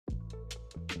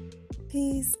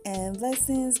Peace and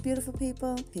blessings, beautiful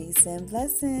people. Peace and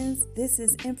blessings. This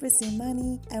is Empress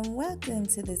Imani, and welcome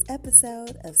to this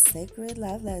episode of Sacred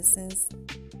Love Lessons.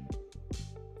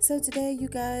 So today, you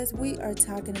guys, we are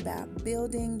talking about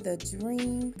building the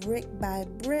dream brick by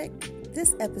brick.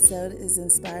 This episode is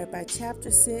inspired by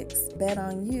Chapter 6, Bet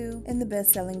on You, in the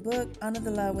best-selling book, Honor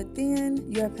the Love Within,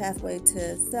 Your Pathway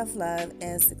to Self-Love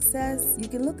and Success. You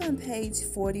can look on page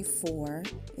 44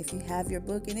 if you have your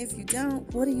book, and if you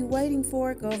don't, what are you waiting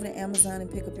for? Go over to Amazon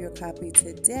and pick up your copy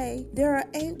today. There are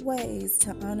 8 ways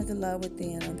to honor the love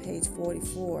within on page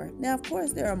 44. Now, of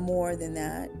course, there are more than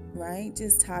that, right?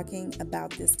 Just talking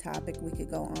about this topic, we could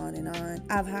go on and on.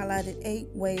 I've highlighted 8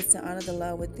 ways to honor the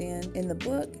love within in the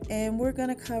book, and we're going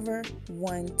to cover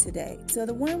one today. So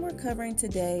the one we're covering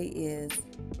today is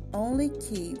only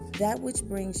keep that which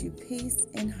brings you peace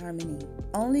and harmony.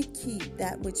 Only keep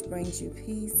that which brings you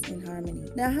peace and harmony.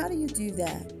 Now, how do you do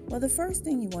that? Well, the first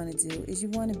thing you want to do is you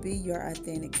want to be your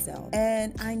authentic self.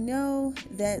 And I know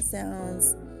that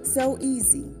sounds so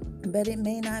easy, but it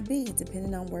may not be,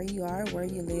 depending on where you are, where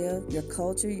you live, your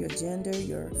culture, your gender,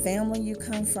 your family you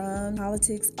come from,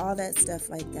 politics, all that stuff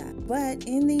like that. But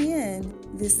in the end,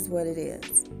 this is what it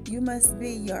is. You must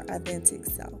be your authentic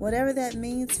self. Whatever that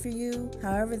means for you,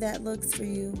 however that looks for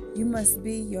you, you must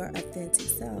be your authentic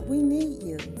self. We need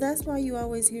you. That's why you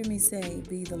always hear me say,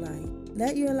 be the light.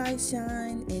 Let your light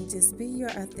shine and just be your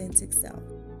authentic self.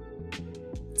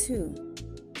 2.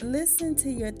 Listen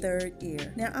to your third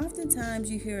ear. Now,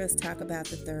 oftentimes you hear us talk about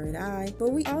the third eye,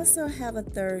 but we also have a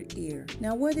third ear.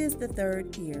 Now, what is the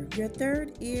third ear? Your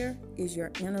third ear is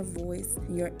your inner voice,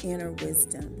 your inner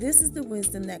wisdom. This is the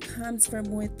wisdom that comes from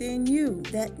within you,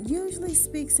 that usually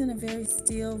speaks in a very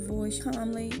still voice,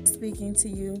 calmly speaking to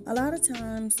you. A lot of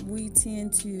times we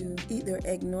tend to either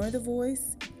ignore the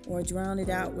voice or drown it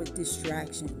out with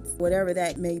distractions, whatever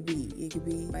that may be. It could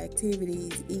be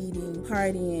activities, eating,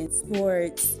 partying,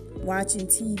 sports, watching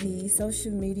TV,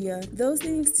 social media. Those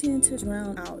things tend to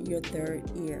drown out your third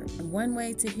ear. And one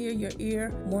way to hear your ear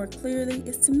more clearly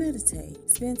is to meditate.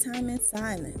 Spend time in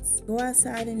silence. Go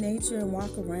outside in nature and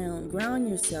walk around. Ground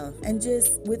yourself. And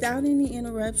just without any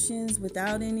interruptions,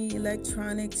 without any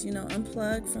electronics,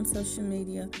 unplug from social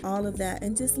media, all of that.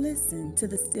 And just listen to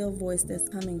the still voice that's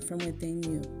coming from within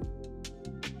you.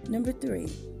 Number 3.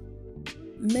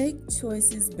 Make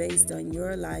choices based on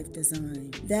your life design,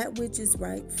 that which is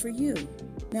right for you.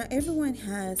 Now, everyone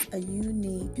has a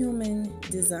unique human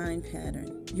design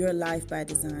pattern, your life by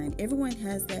design. Everyone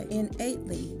has that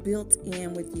innately built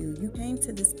in with you. You came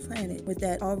to this planet with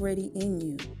that already in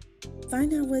you.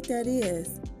 Find out what that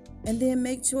is, and then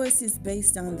make choices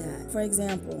based on that. For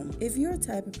example, if you're a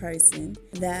type of person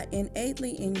that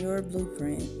innately in your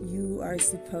blueprint, you are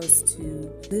supposed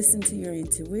to listen to your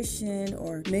intuition,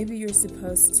 or maybe you're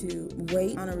supposed to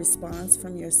wait on a response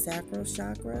from your sacral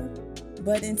chakra,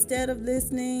 but instead of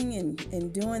listening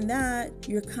and doing that,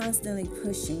 you're constantly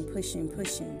pushing.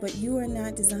 But you are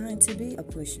not designed to be a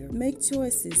pusher. Make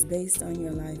choices based on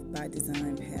your life by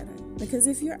design pattern. Because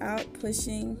if you're out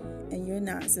pushing and you're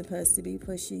not supposed to be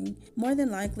pushing, more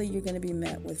than likely you're going to be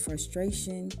met with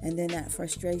frustration, and then that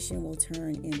frustration will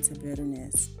turn into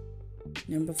bitterness.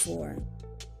 Number 4,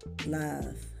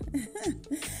 love.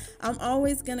 I'm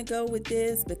always going to go with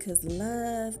this because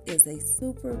love is a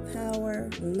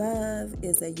superpower. Love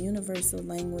is a universal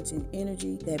language and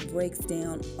energy that breaks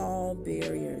down all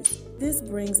barriers. This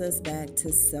brings us back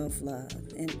to self-love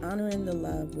and honoring the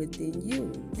love within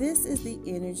you. This is the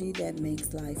energy that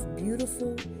makes life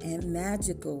beautiful and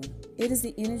magical. It is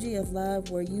the energy of love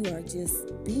where you are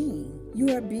just being. You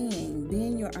are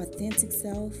being your authentic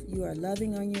self. You are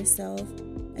loving on yourself,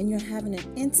 and you're having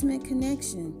an intimate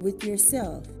connection with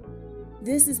yourself.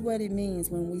 This is what it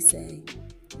means when we say,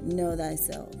 know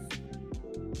thyself.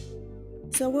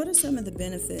 So what are some of the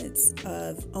benefits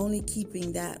of only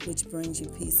keeping that which brings you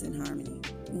peace and harmony?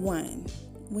 1,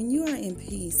 when you are in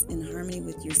peace and harmony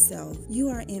with yourself, you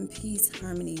are in peace,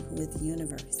 harmony with the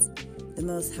universe, the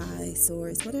Most High,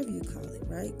 Source, whatever you call it,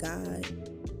 right? God.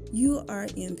 You are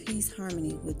in peace,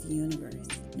 harmony with the universe.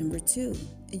 Number 2,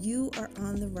 you are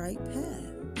on the right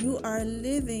path. You are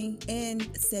living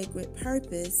in sacred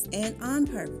purpose and on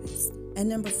purpose. And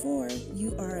number 4,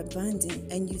 you are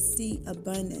abundant and you see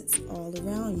abundance all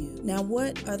around you. Now,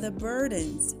 what are the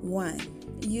burdens? 1,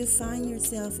 you find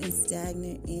yourself in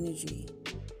stagnant energy.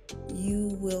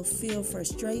 You will feel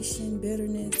frustration,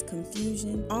 bitterness,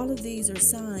 confusion. All of these are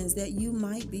signs that you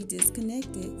might be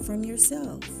disconnected from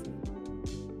yourself.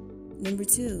 Number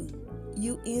 2,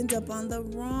 you end up on the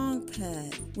wrong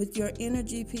path with your inner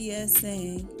GPS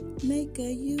saying, make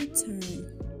a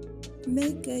U-turn.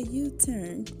 Make a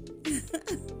U-turn.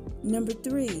 Number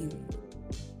 3,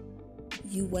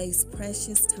 you waste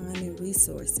precious time and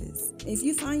resources. If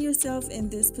you find yourself in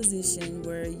this position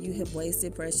where you have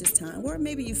wasted precious time, or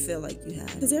maybe you feel like you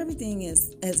have, because everything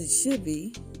is as it should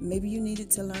be, maybe you needed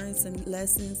to learn some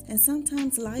lessons, and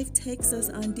sometimes life takes us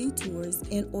on detours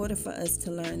in order for us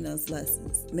to learn those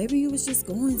lessons. Maybe you was just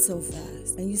going so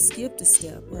fast and you skipped a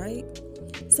step, right?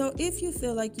 So if you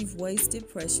feel like you've wasted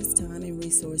precious time and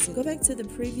resources, go back to the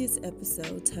previous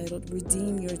episode titled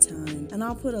Redeem Your Time, and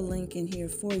I'll put a link in here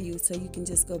for you so you can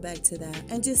just go back to that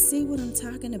and just see what I'm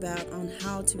talking about on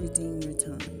how to redeem your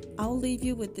time. I'll leave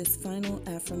you with this final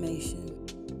affirmation.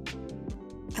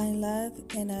 I love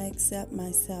and I accept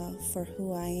myself for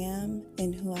who I am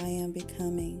and who I am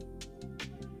becoming.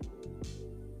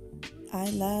 I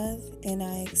love and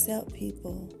I accept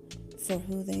people for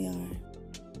who they are.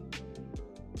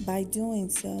 By doing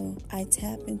so, I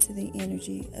tap into the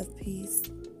energy of peace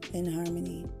and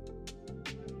harmony.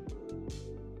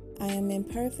 I am in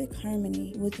perfect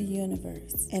harmony with the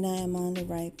universe, and I am on the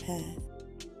right path.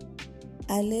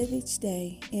 I live each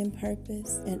day in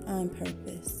purpose and on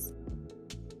purpose.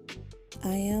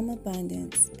 I am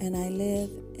abundance, and I live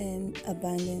in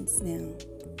abundance now.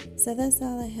 So that's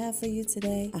all I have for you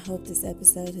today. I hope this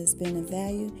episode has been of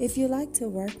value. If you'd like to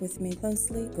work with me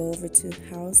closely, go over to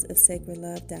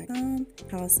houseofsacredlove.com,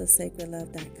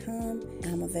 houseofsacredlove.com.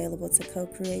 I'm available to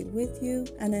co-create with you.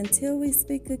 And until we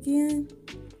speak again,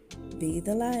 be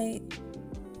the light.